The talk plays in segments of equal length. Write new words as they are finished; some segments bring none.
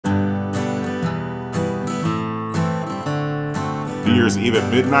New Year's Eve at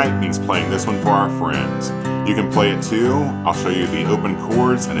midnight means playing this one for our friends. You can play it too. I'll show you the open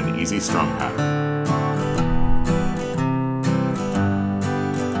chords and an easy strum pattern.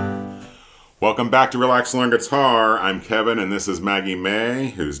 Welcome back to Relax and Learn Guitar. I'm Kevin and this is Maggie May,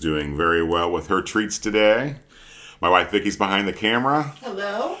 who's doing very well with her treats today. My wife Vicky's behind the camera.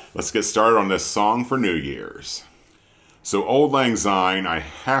 Hello. Let's get started on this song for New Year's. So Auld Lang Syne, I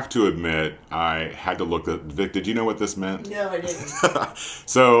have to admit, I had to look at, Vic, did you know what this meant? No, I didn't.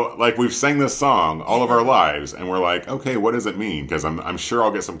 So, like, we've sang this song all of our lives, and we're like, okay, what does it mean? Because I'm sure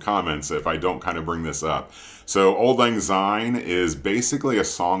I'll get some comments if I don't kind of bring this up. So Auld Lang Syne is basically a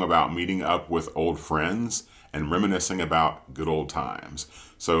song about meeting up with old friends and reminiscing about good old times.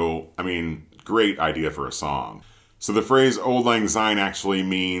 So, I mean, great idea for a song. So the phrase Auld Lang Syne actually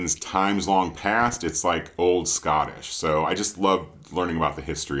means times long past. It's like Old Scottish. So I just love learning about the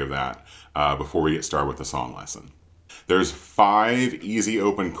history of that before we get started with the song lesson. There's 5 easy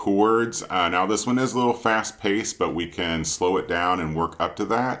open chords. Now this one is a little fast paced, but we can slow it down and work up to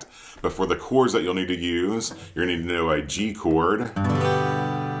that. But for the chords that you'll need to use, you're gonna need to know a G chord,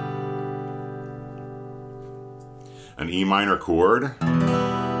 an E minor chord,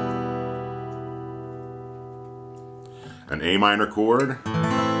 an A minor chord,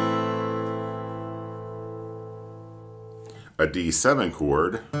 a D7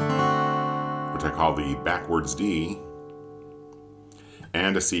 chord, which I call the backwards D,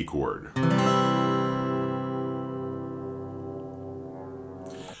 and a C chord.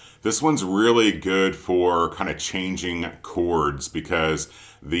 This one's really good for kind of changing chords because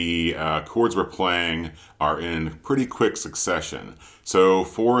the chords we're playing are in pretty quick succession. So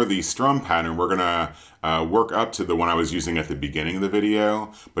for the strum pattern, we're gonna work up to the one I was using at the beginning of the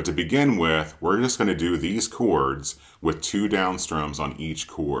video. But to begin with, we're just gonna do these chords with 2 down strums on each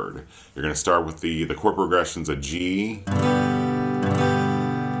chord. You're gonna start with the chord progressions of G,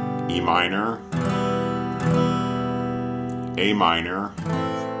 E minor, A minor,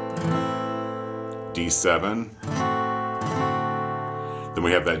 D7. Then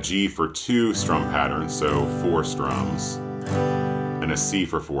we have that G for 2 strum patterns, so 4 strums, and a C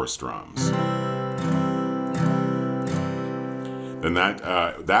for 4 strums. Then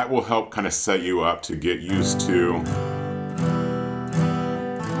that will help kind of set you up to get used to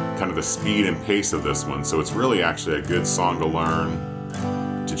kind of the speed and pace of this one. So it's really actually a good song to learn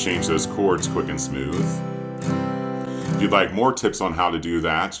to change those chords quick and smooth. If you'd like more tips on how to do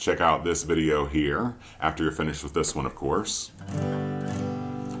that, check out this video here, after you're finished with this one, of course.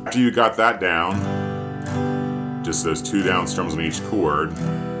 After you got that down, just those 2 down strums on each chord,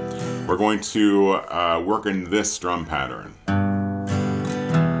 we're going to work in this strum pattern.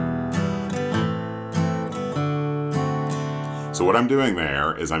 So what I'm doing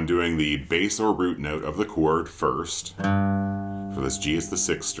there is I'm doing the bass or root note of the chord first. For this G, it's the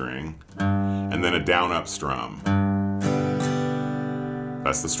 6th string, and then a down up strum.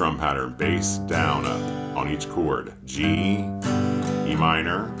 That's the strum pattern, bass, down, up on each chord. G, E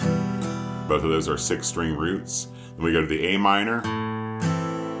minor, both of those are 6th string roots. Then we go to the A minor,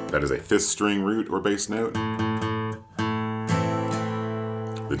 that is a 5th string root or bass note.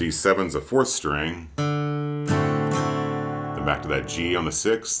 The D7's a 4th string. Then back to that G on the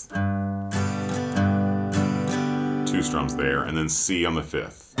 6th. 2 strums there, and then C on the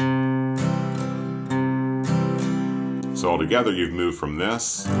 5th. So altogether you've moved from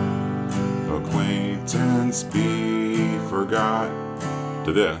this, acquaintance be forgot,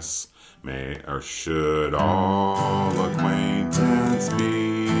 to this, may or should all acquaintance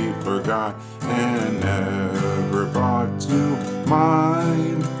be forgot and never brought to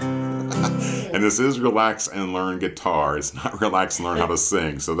mind. And this is Relax and Learn Guitar. It's not Relax and Learn How to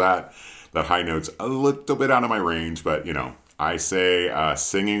Sing. So that high note's a little bit out of my range, but you know, I say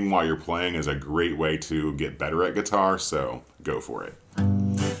singing while you're playing is a great way to get better at guitar, so go for it.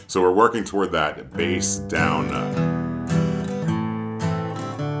 So we're working toward that bass down up.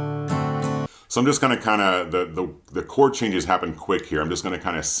 So I'm just gonna kind of, the chord changes happen quick here. I'm just gonna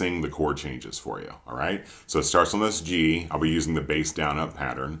kind of sing the chord changes for you, all right? So it starts on this G. I'll be using the bass down up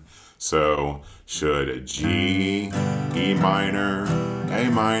pattern. So should G, E minor, A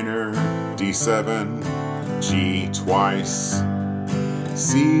minor, D7, G twice,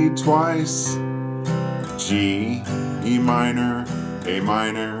 C twice, G, E minor, A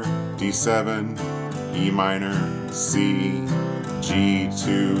minor, D7, E minor, C, G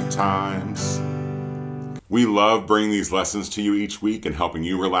 2 times. We love bringing these lessons to you each week and helping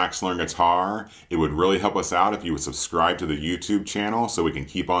you relax, learn guitar. It would really help us out if you would subscribe to the YouTube channel so we can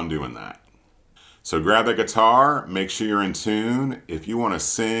keep on doing that. So grab the guitar, make sure you're in tune. If you want to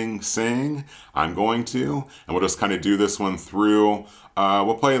sing, sing. I'm going to. And we'll just kind of do this one through.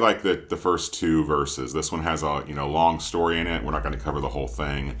 We'll play like the first 2 verses. This one has a long story in it. We're not going to cover the whole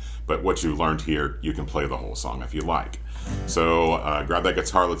thing. But what you learned here, you can play the whole song if you like. So grab that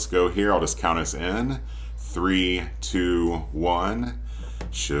guitar, let's go here. I'll just count us in. 3, 2, 1.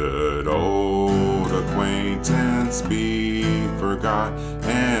 Should old acquaintance be forgot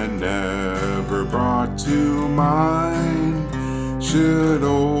and never brought to mind? Should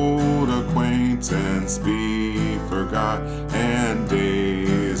old acquaintance be forgot and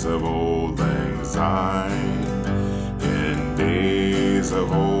days of Auld Lang Syne? In days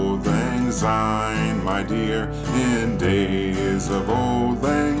of Auld Lang Syne, my dear, in days of Auld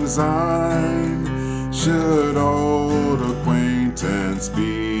Lang Syne, should old acquaintance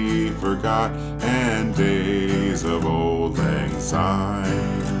be forgot and days of Auld Lang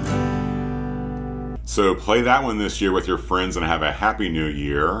Syne. So play that one this year with your friends and have a happy new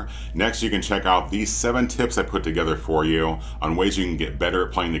year. Next, you can check out these 7 tips I put together for you on ways you can get better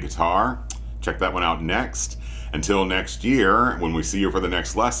at playing the guitar. Check that one out next. Until next year, when we see you for the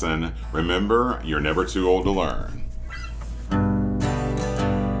next lesson, remember, you're never too old to learn.